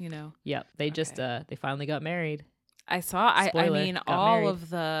watching this, Yep. They just they finally got married. I saw. Spoiler, all of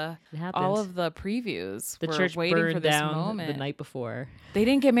the previews. The church waiting burned for this down moment. the night before. They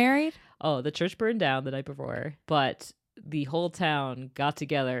didn't get married. Oh, the church burned down the night before, but the whole town got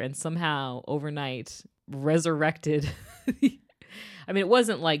together and somehow overnight resurrected. I mean, it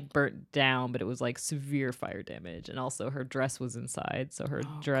wasn't like burnt down, but it was like severe fire damage. And also her dress was inside, so her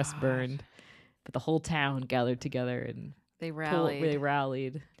dress burned. But the whole town gathered together and they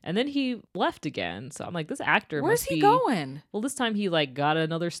rallied. And then he left again. So I'm like, this actor Where's he going? Well, this time he like got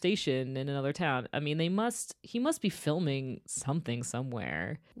another station in another town. I mean, he must be filming something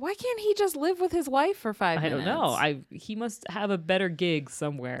somewhere. Why can't he just live with his wife for 5 minutes? I don't know. He must have a better gig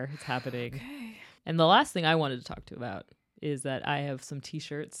somewhere. It's happening. Okay. And the last thing I wanted to talk to about is that I have some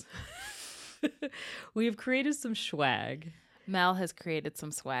t-shirts. We have created some swag. Mel has created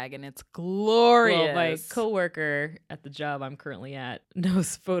some swag and it's glorious. Well, my coworker at the job I'm currently at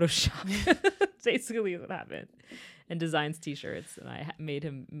knows Photoshop. Basically what happened. And designs t-shirts, and I made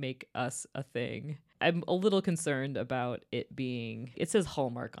him make us a thing. I'm a little concerned about it says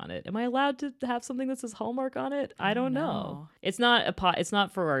Hallmark on it. Am I allowed to have something that says Hallmark on it? I don't know. It's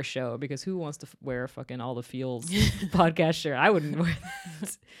not for our show, because who wants to wear fucking All the Feels podcast shirt? I wouldn't wear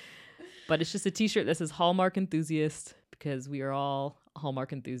that. But it's just a t-shirt that says Hallmark Enthusiast, because we are all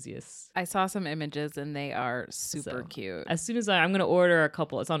Hallmark enthusiasts. I saw some images and they are super cute. As soon as I'm going to order a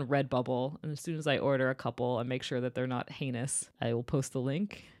couple, it's on Redbubble. And as soon as I order a couple and make sure that they're not heinous, I will post the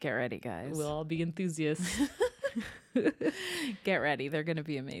link. Get ready, guys. We'll all be enthusiasts. Get ready. They're going to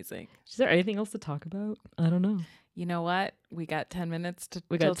be amazing. Is there anything else to talk about? I don't know. You know what? We got 10 minutes to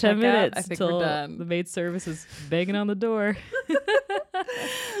We got 10 minutes. I think we're done. The maid service is banging on the door.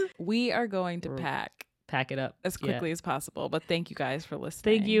 We are going to pack it up as quickly as possible. But thank you guys for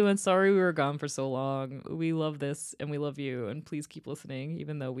listening. Thank you, and sorry we were gone for so long. We love this and we love you, and please keep listening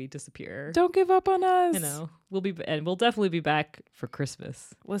even though we disappear. Don't give up on us. You know, we'll definitely be back for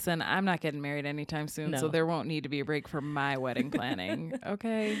Christmas. Listen, I'm not getting married anytime soon, so there won't need to be a break for my wedding planning.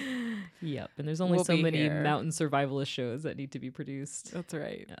 Okay. Yep. And there's only so many mountain survivalist shows that need to be produced. That's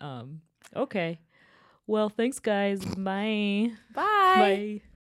right. Okay. Well, thanks guys. Bye. Bye. Bye.